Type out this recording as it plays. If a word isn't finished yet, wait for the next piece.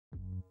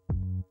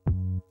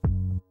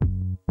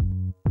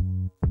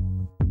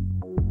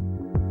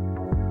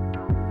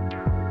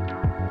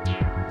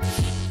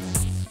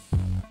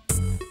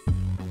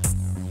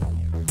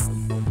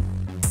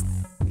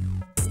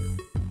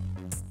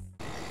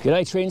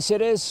G'day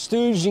trendsetters,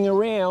 stooging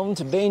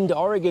around Bend,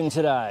 Oregon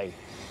today.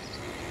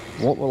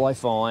 What will I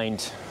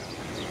find?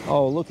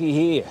 Oh, looky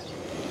here.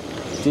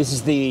 This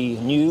is the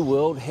new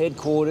world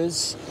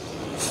headquarters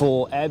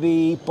for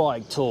Abbey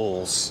Bike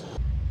Tools.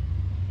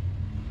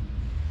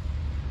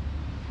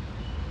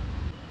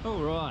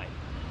 All right.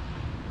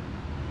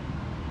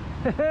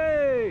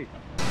 Hey!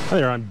 Hi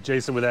there, I'm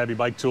Jason with Abbey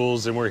Bike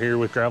Tools, and we're here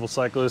with Gravel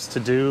Cyclist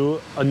to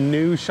do a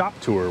new shop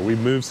tour.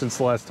 We've moved since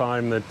the last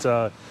time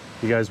that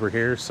you guys were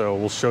here, so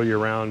we'll show you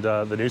around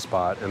the new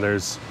spot. And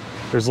there's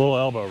a little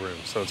elbow room,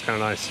 so it's kind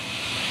of nice.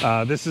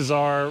 This is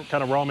our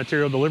kind of raw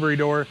material delivery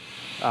door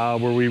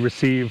where we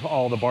receive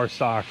all the bar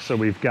stock. So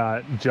we've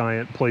got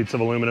giant plates of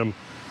aluminum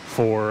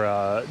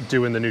for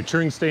doing the new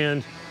touring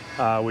stand.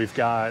 We've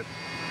got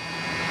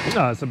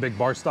some big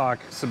bar stock,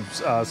 some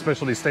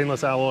specialty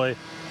stainless alloy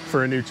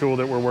for a new tool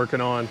that we're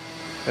working on.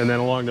 And then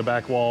along the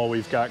back wall,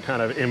 we've got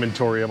kind of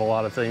inventory of a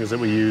lot of things that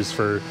we use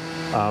for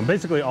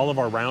basically all of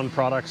our round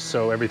products.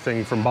 So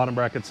everything from bottom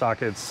bracket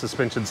sockets,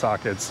 suspension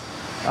sockets,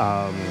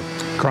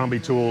 Crombie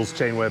tools,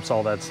 chain whips,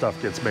 all that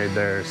stuff gets made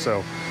there.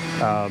 So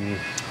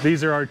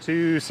these are our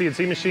two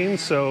CNC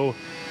machines. So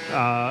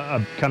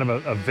kind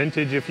of a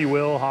vintage, if you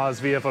will, Haas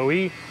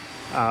VFOE.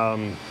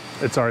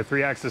 It's our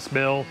 3-axis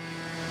mill.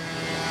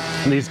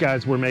 And these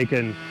guys we're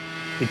making,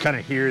 you kind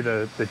of hear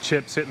the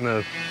chips hitting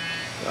the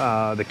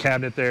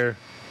cabinet there.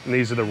 And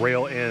these are the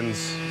rail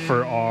ends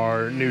for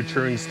our new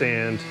touring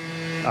stand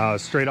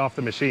straight off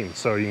the machine.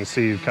 So you can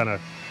see kind of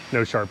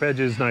no sharp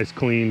edges, nice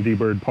clean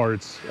deburred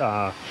parts,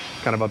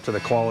 kind of up to the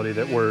quality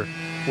that we're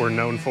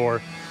known for.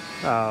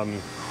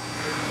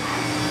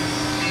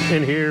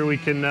 In here we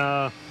can,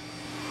 I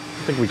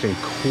think we can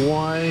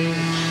quench.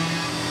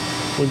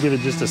 We'll give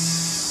it just a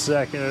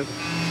second.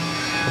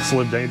 Let's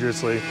live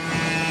dangerously.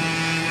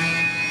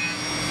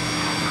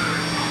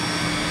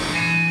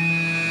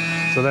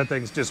 So that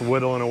thing's just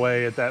whittling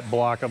away at that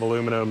block of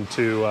aluminum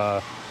to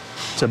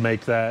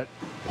make that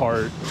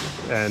part,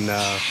 and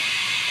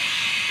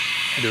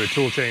do a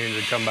tool change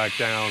and come back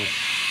down.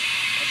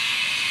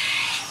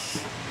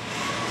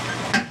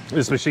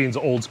 This machine's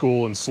old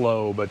school and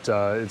slow, but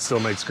it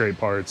still makes great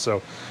parts.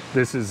 So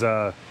this is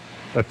a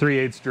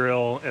 3/8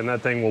 drill, and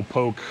that thing will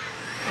poke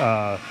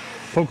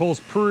holes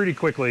pretty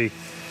quickly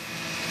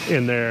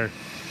in there.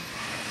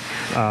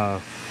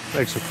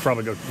 Actually,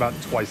 probably go about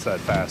twice that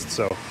fast.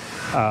 So.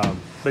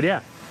 But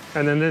yeah,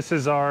 and then this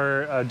is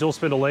our dual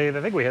spindle lathe.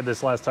 I think we had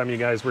this last time you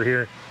guys were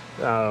here,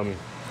 kind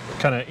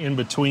of in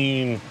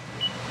between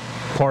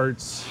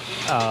parts.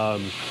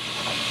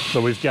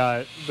 So we've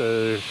got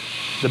the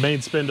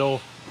main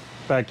spindle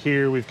back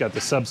here, we've got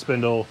the sub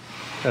spindle,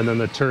 and then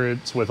the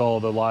turrets with all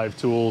the live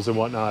tools and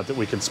whatnot that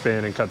we can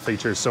spin and cut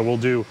features. So we'll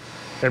do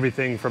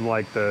everything from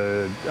like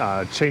the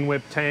chain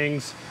whip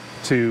tangs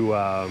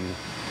to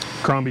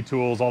Crombie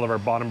tools. All of our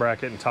bottom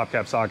bracket and top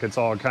cap sockets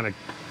all kind of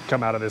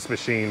come out of this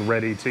machine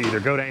ready to either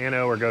go to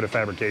anno or go to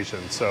fabrication.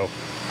 So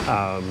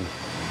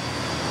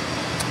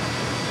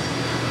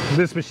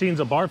this machine's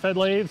a bar fed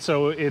lathe,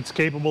 so it's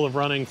capable of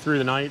running through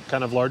the night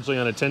kind of largely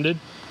unattended.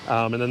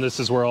 And then this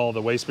is where all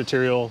the waste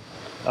material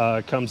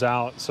comes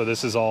out. So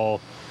this is all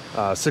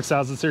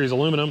 6000 series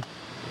aluminum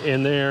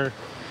in there.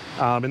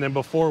 And then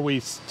before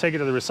we take it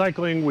to the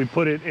recycling, we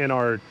put it in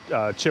our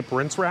chip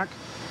rinse rack.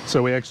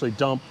 So we actually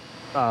dump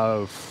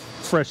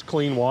fresh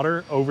clean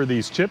water over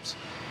these chips,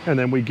 and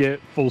then we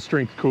get full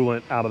strength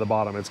coolant out of the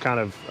bottom. It's kind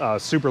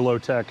of super low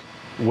tech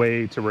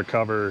way to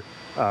recover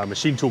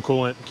machine tool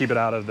coolant, keep it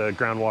out of the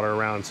groundwater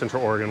around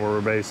Central Oregon where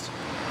we're based.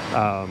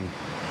 A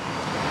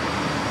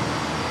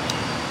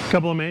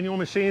couple of manual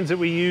machines that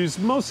we use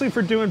mostly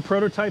for doing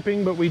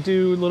prototyping, but we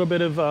do a little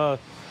bit of a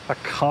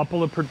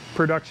couple of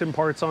production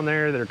parts on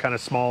there that are kind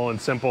of small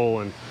and simple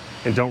and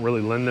don't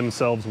really lend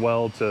themselves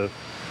well to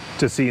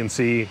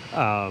CNC.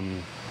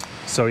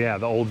 So yeah,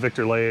 the old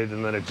Victor lathe,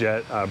 and then a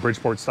Jet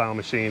Bridgeport style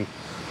machine.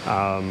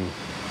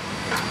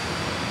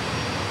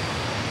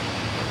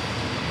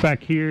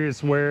 Back here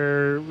is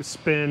where we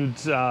spend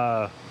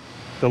the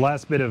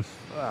last bit of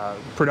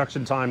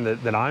production time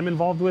that I'm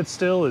involved with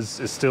still is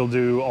still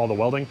do all the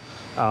welding.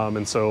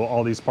 And so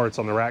all these parts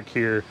on the rack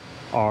here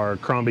are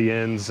Crombie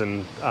ends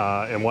and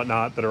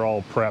whatnot that are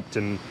all prepped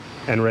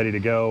and ready to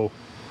go.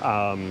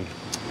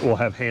 We'll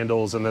have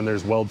handles, and then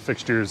there's weld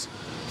fixtures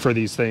for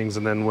these things,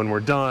 and then when we're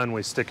done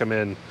we stick them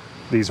in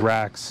these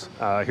racks.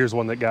 Here's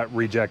one that got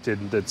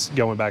rejected that's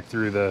going back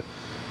through the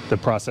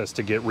process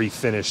to get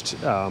refinished,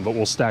 but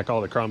we'll stack all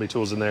the Crombie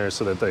tools in there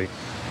so that they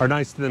are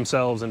nice to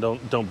themselves and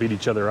don't beat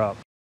each other up.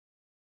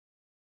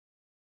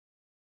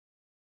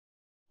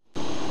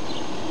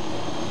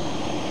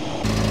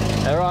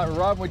 All right, we're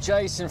riding with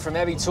Jason from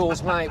Abbey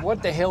Tools, mate.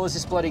 What the hell is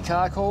this bloody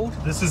car called?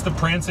 This is the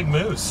Prancing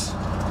Moose.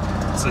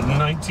 It's a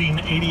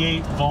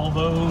 1988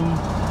 Volvo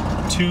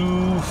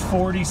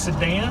 240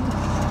 sedan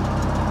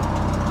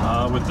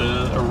with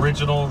the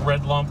original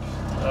red lump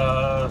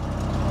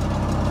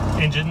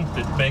engine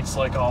that makes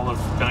like all of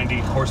 90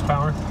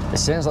 horsepower. It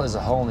sounds like there's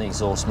a hole in the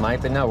exhaust,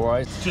 mate, but no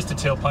worries. Just a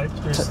tailpipe.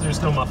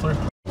 There's no muffler.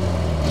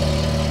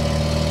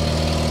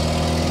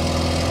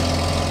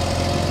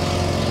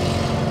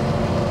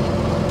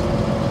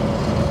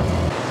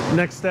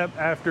 Next step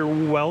after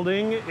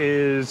welding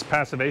is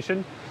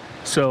passivation.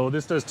 So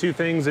this does two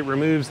things. It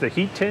removes the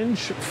heat tinge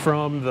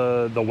from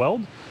the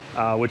weld,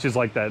 which is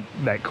like that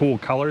cool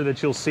color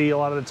that you'll see a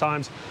lot of the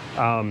times.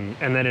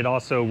 And then it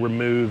also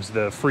removes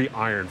the free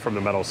iron from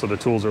the metal, so the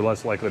tools are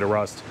less likely to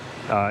rust.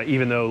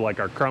 Even though like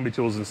our Crombie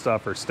tools and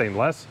stuff are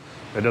stainless,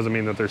 it doesn't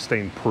mean that they're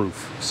stain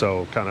proof.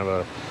 So kind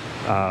of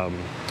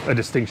a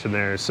distinction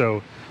there.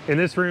 So in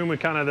this room, we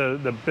kind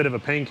of the bit of a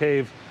pain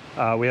cave.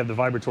 We have the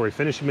vibratory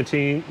finishing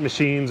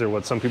machines, or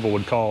what some people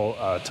would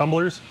call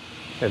tumblers.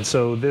 And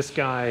so this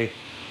guy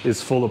is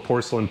full of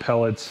porcelain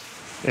pellets,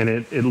 and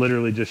it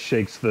literally just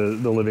shakes the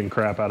living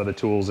crap out of the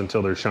tools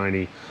until they're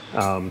shiny.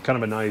 Kind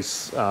of a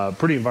nice,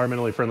 pretty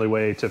environmentally friendly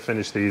way to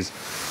finish these.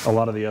 A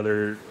lot of the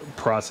other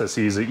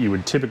processes that you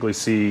would typically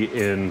see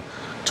in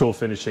tool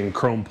finishing,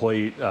 chrome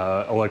plate,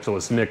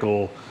 electroless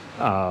nickel,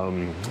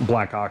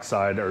 black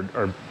oxide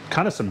are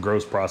kind of some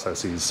gross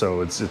processes.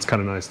 So it's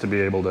kind of nice to be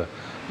able to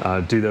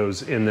do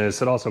those in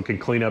this. It also can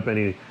clean up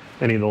any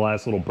of the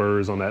last little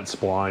burrs on that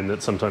spline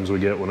that sometimes we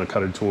get when a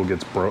cutted tool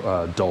gets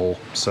dull.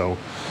 So,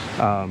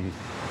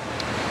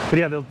 but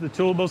yeah, the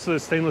tool, most of the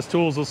stainless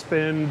tools will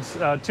spend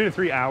 2 to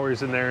 3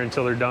 hours in there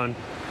until they're done.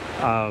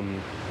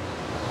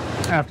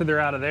 After they're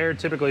out of there,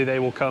 typically they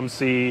will come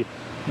see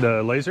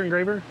the laser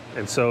engraver.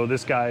 And so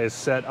this guy is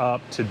set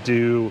up to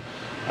do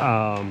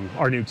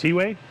our new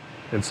T-Way.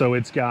 And so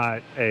it's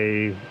got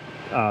a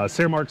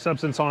Ceremark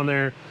substance on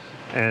there.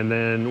 And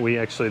then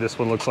this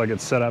one looks like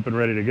it's set up and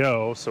ready to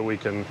go, so we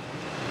can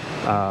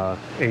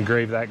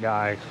engrave that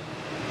guy,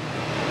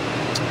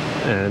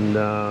 and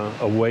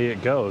away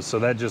it goes. So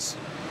that just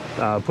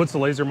puts the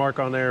laser mark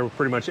on there.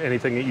 Pretty much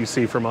anything that you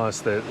see from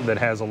us that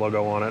has a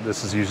logo on it,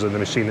 this is usually the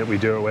machine that we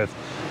do it with.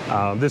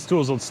 This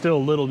tool is still a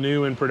little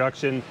new in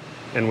production,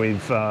 and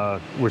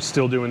we're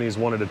still doing these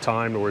one at a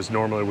time, whereas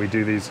normally we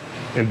do these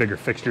in bigger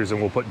fixtures and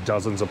we'll put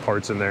dozens of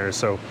parts in there.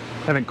 So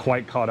I haven't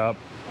quite caught up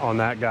on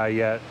that guy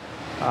yet.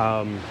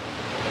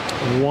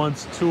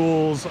 Once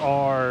tools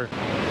are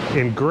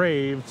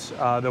engraved,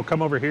 they'll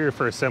come over here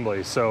for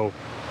assembly. So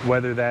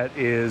whether that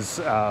is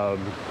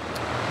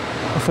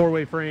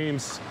four-way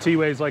frames,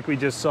 T-ways like we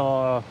just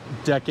saw,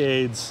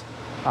 decades,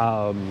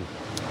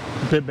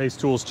 bit-based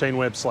tools, chain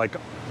whips, like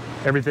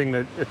everything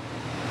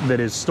that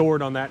is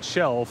stored on that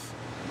shelf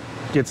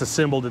gets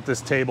assembled at this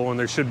table, and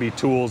there should be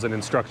tools and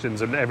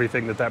instructions and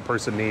everything that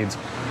person needs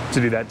to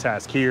do that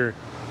task here.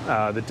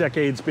 The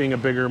decades being a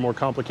bigger, more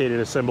complicated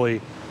assembly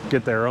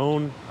get their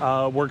own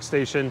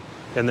workstation,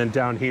 and then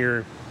down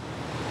here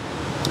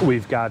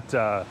we've got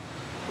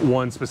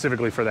one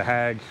specifically for the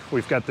Hag.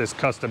 We've got this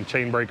custom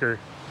chain breaker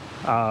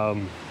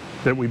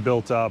that we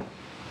built up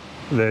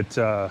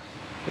that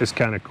is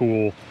kind of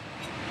cool.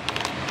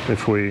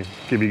 If we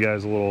give you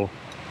guys a little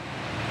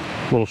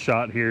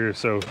shot here,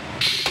 so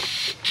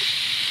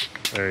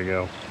there you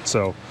go.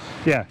 So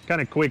yeah,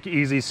 kind of quick,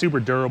 easy, super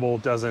durable,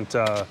 doesn't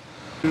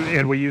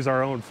and we use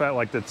our own fat,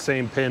 like the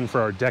same pin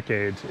for our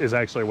decade is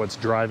actually what's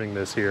driving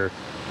this here.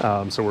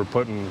 So we're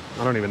putting,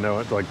 I don't even know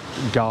it, like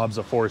gobs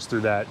of force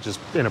through that just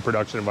in a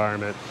production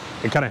environment.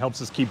 It kind of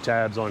helps us keep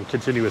tabs on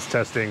continuous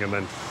testing, and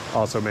then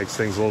also makes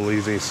things a little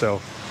easy.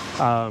 So,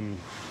 and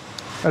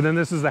then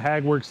this is the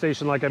Hag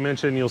workstation. Like I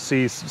mentioned, you'll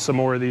see some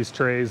more of these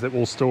trays that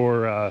we'll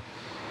store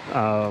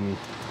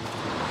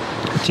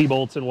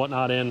T-bolts and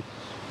whatnot in.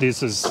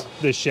 This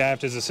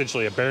shaft is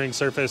essentially a bearing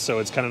surface, so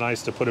it's kind of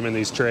nice to put them in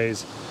these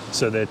trays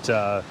so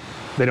that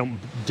they don't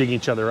dig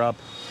each other up.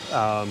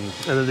 And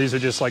then these are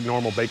just like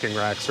normal baking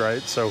racks,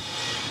 right? So,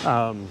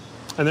 and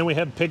then we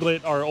have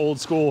Piglet, our old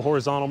school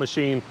horizontal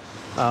machine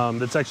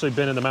that's actually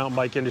been in the mountain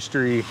bike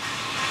industry,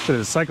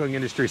 the cycling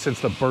industry,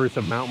 since the birth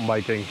of mountain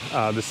biking.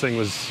 This thing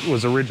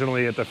was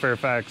originally at the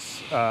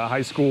Fairfax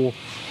High School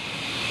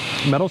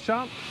metal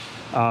shop.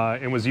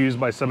 And was used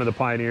by some of the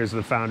pioneers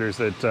and the founders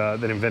that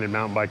invented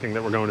mountain biking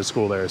that were going to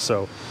school there.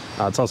 So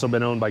it's also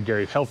been owned by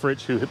Gary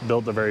Helfrich, who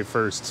built the very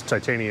first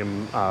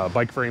titanium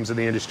bike frames in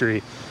the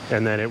industry.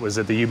 And then it was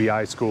at the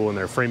UBI school in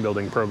their frame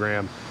building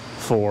program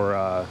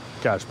for,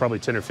 gosh, probably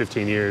 10 or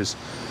 15 years.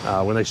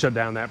 When they shut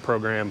down that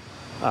program,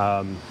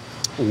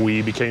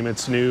 we became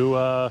its new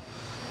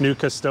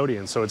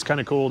custodian. So it's kind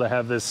of cool to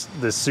have this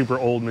super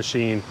old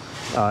machine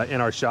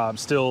in our shop,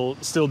 still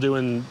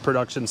doing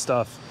production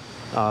stuff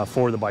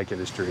for the bike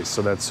industry.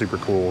 So that's super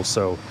cool.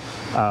 So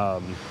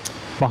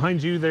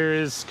behind you there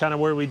is kind of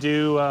where we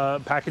do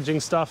packaging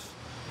stuff.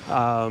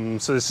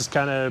 So this is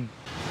kind of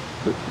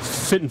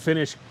fit and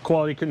finish,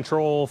 quality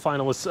control,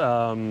 finalists,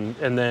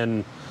 and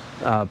then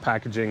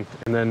packaging,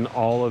 and then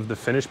all of the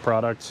finished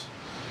product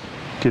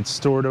gets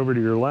stored over to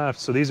your left.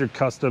 So these are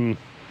custom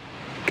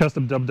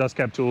dub dust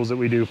cap tools that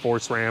we do for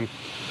SRAM,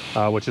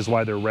 which is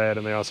why they're red,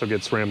 and they also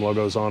get SRAM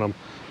logos on them.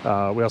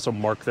 We also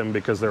mark them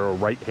because they're a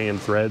right-hand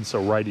thread,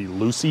 so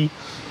righty-loosey.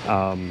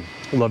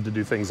 Love to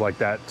do things like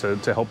that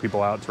to help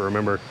people out to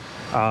remember.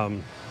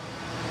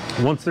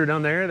 Once they're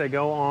done there, they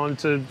go on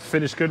to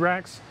finished good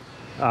racks.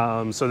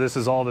 So this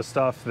is all the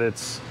stuff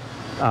that's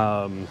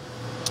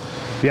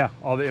Yeah,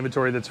 all the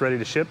inventory that's ready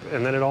to ship,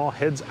 and then it all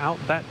heads out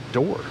that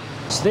door.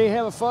 So there you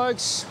have it,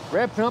 folks.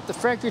 Wrapping up the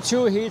factory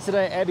tour here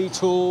today, Abbey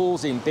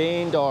Tools in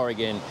Bend,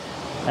 Oregon.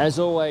 As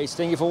always,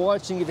 thank you for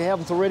watching. If you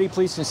haven't already,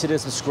 please consider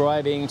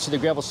subscribing to the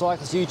Gravel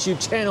Cyclist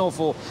YouTube channel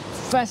for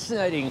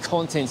fascinating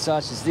content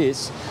such as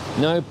this.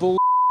 No bull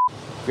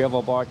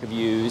gravel bike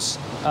reviews,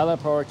 other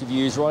product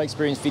reviews, ride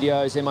experience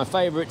videos, and my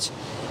favourite,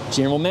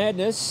 general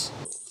madness.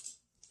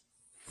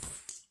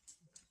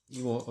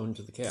 You want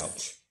onto the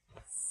couch.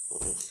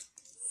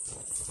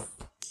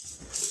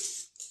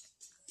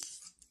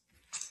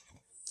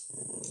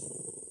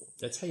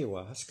 That's how you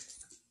ask.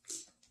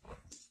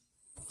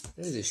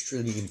 That is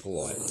extremely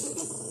impolite.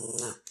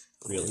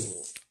 Really?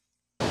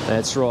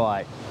 That's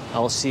right.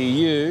 I'll see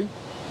you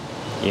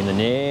in the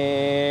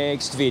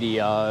next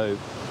video.